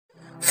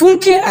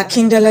Funke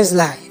Akindele'S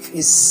life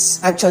is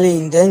actually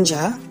in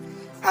danger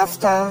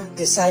after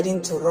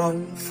deciding to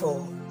run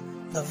for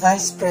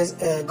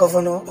the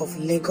governor of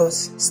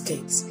Lagos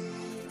State.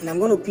 And I'm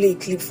going to play a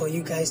clip for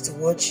you guys to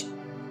watch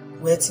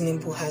where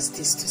Tinubu has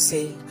this to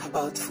say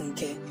about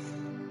Funke.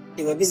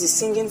 They were busy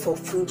singing for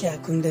Funke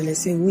Akindele,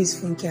 saying who is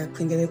Funke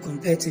Akindele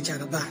compared to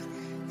Jagaban.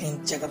 And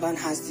Jagaban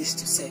has this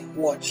to say.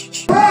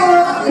 Watch.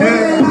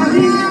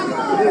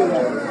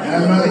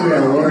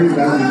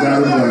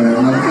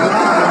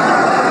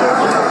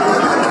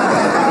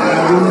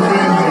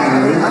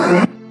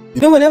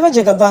 You know, whenever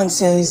Jagaban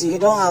says you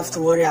don't have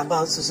to worry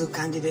about social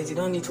candidates, you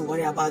don't need to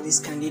worry about this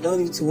candidate, you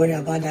don't need to worry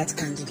about that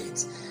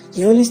candidate,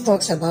 he always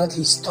talks about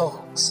his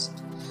thugs.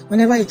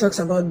 Whenever he talks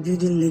about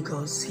building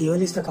Lagos, he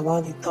always talks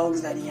about the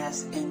thugs that he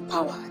has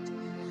empowered,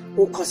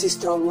 who causes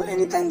trouble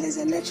anytime there's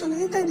election,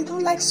 anytime they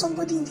don't like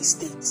somebody in the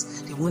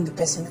states, they want the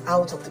person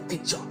out of the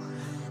picture.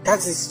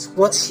 That is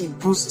what he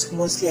boasts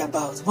mostly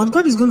about. But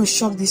God is going to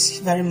shock this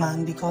very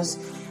man, because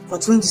for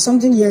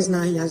 20-something years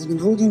now, he has been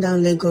holding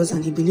down Lagos,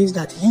 and he believes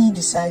that he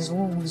decides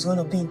who is going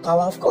to be in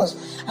power. Of course,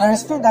 I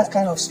respect that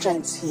kind of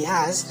strength he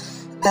has.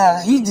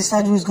 He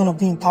decides who is going to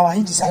be in power.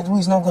 He decides who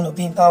is not going to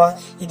be in power.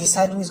 He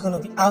decides who is going to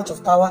be out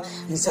of power.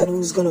 He decides who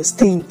is going to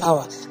stay in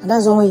power. And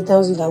that's when he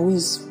tells you that who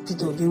is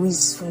P2B, who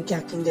is Funke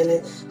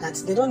Akindele, that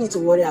they don't need to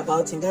worry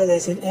about him. That's why I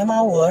said,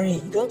 Emma,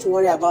 worry. Don't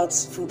worry about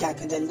Funke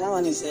Akindele. That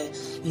one is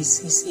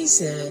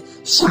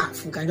sharp.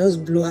 You can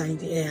just blow her in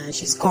the air and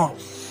she's gone.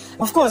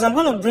 Of course, I'm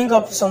going to bring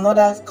up some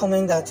other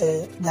comment that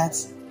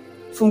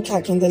Funke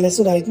Akindele,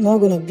 so that it's not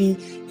going to be,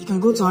 you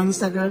can go to her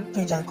Instagram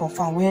page and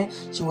confirm where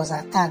she was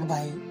attacked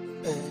by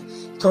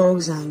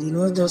thugs, and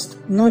not just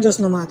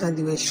normal attack,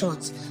 they were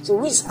shot. So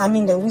who is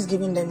arming them, who is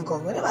giving them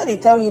gun? Whenever they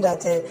tell you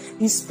that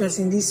this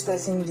person,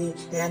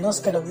 they are not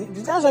scared of it,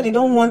 that's why they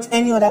don't want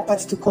any other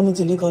party to come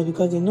into Lagos,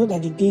 because they know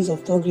that the days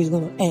of thuggery is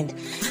going to end,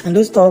 and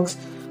those thugs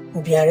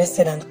will be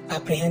arrested and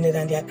apprehended,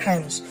 and their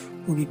crimes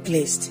will be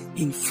placed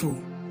in full.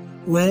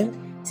 Well,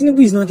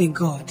 Tinubu is not a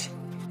god,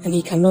 and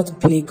he cannot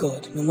play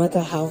God, no matter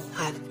how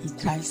hard he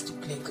tries to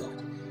play God.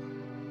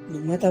 No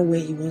matter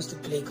where he wants to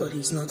play God,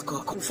 he's not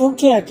God.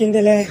 Funke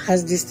Akindele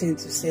has this thing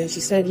to say.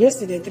 She said,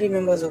 yesterday 3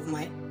 members of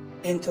my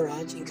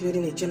entourage,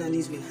 including a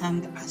journalist, were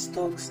hanged as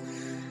thugs,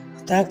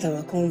 attacked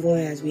our convoy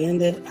as we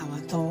ended our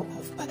tour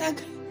of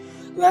Badagry.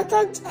 We were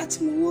attacked at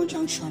Mowo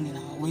Junction in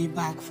our way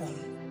back from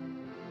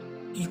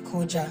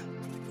Ikoga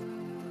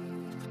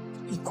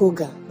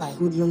by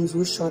hoodlums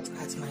who shot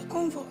at my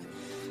convoy.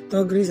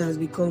 Thuggery has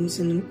become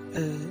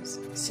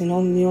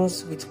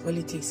synonymous with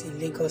politics in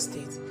Lagos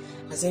State,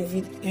 as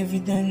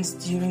evidenced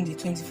during the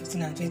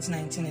 2015 and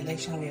 2019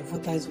 election, where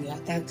voters were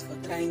attacked for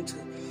trying to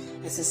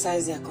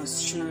exercise their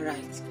constitutional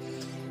rights.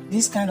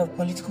 This kind of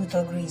political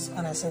thuggery is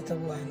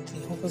unacceptable and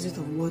the opposite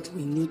of what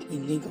we need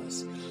in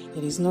Lagos.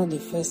 It is not the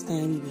first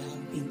time we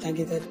have been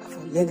targeted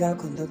for legal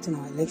conducting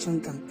our election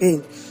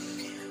campaign.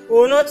 We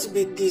will not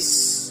be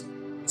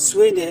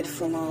dissuaded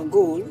from our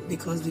goal,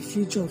 because the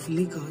future of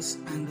Lagos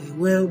and the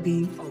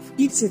well-being of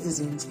its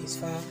citizens is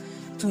far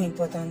too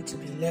important to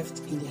be left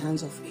in the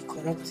hands of a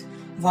corrupt,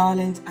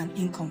 violent and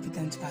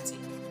incompetent party.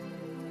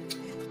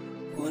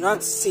 We will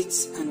not sit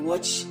and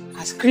watch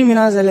as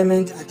criminals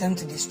element attempt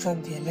to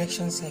disrupt the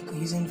election cycle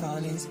using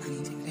violence and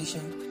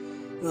intimidation.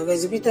 We have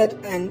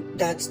exhibited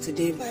that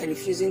today by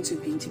refusing to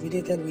be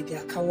intimidated with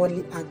their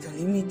cowardly act and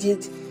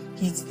immediate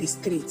hit the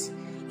streets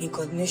in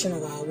coordination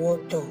of our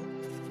world tour,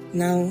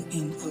 now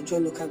in Ojo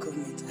local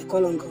government. I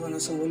call on Governor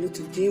Sanwo-Olu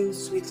to deal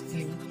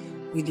swiftly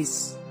with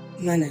his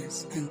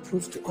manners and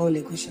prove to all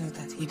Lagosians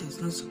that he does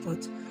not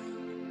support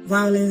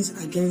violence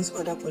against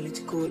other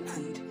political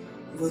and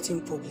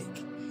voting public.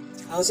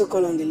 I also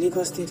call on the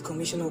Lagos State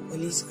Commissioner of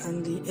Police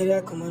and the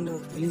Area Commander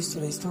of Police to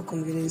restore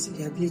confidence in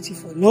the ability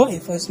for law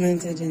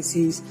enforcement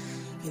agencies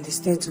in the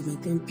state to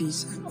maintain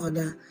peace and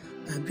order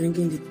by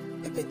bringing the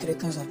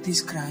perpetrators of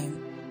this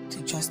crime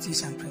to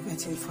justice and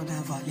preventing further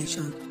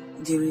violation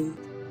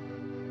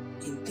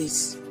in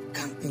this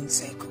campaign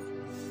cycle.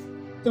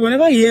 So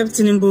whenever you hear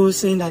Tinubu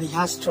saying that he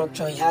has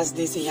structure, he has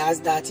this, he has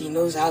that, he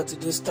knows how to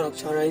do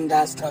structuring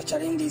that,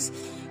 structuring this,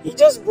 he's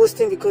just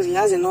boasting because he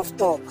has enough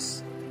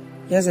talks.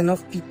 He has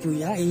enough people.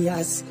 Yeah? He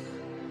has,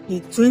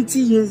 in 20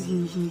 years,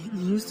 he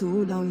used to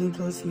hold down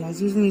Lagos. He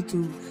has used it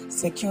to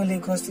secure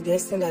Lagos to the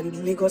extent that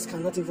Lagos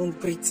cannot even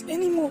breathe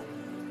anymore.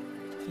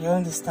 You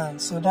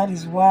understand? So that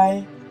is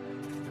why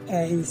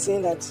he's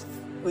saying that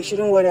we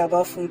shouldn't worry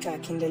about Funke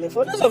Akindele.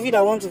 For those of you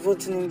that want to vote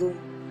Tinubu,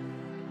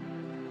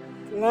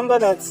 remember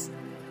that,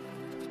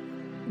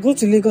 go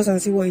to Lagos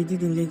and see what he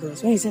did in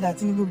Lagos. When he said that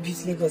Tinubu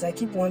built Lagos, I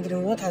keep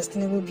wondering, what has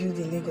Tinubu built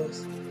in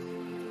Lagos?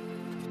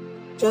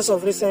 Just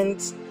of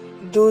recent,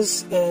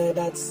 those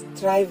that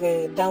drive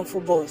a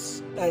downfall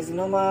bus, that is the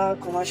normal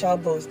commercial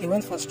bus, they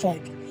went for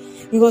strike.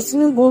 Because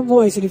Tinubu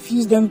boys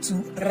refused them to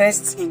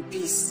rest in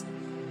peace.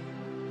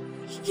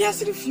 He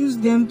has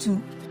refused them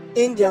to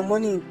earn their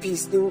money in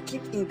peace. They will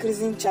keep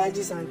increasing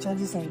charges and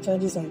charges and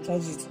charges and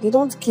charges. They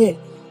don't care.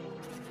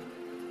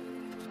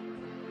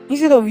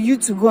 Instead of you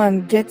to go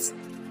and get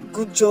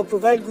good job,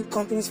 provide good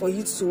companies for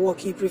youth to work.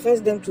 He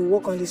prefers them to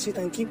work on the street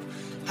and keep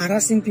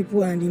harassing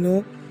people.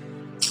 And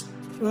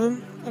well,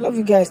 I love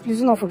you guys. Please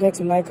do not forget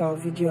to like our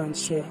video and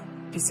share.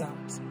 Peace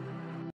out.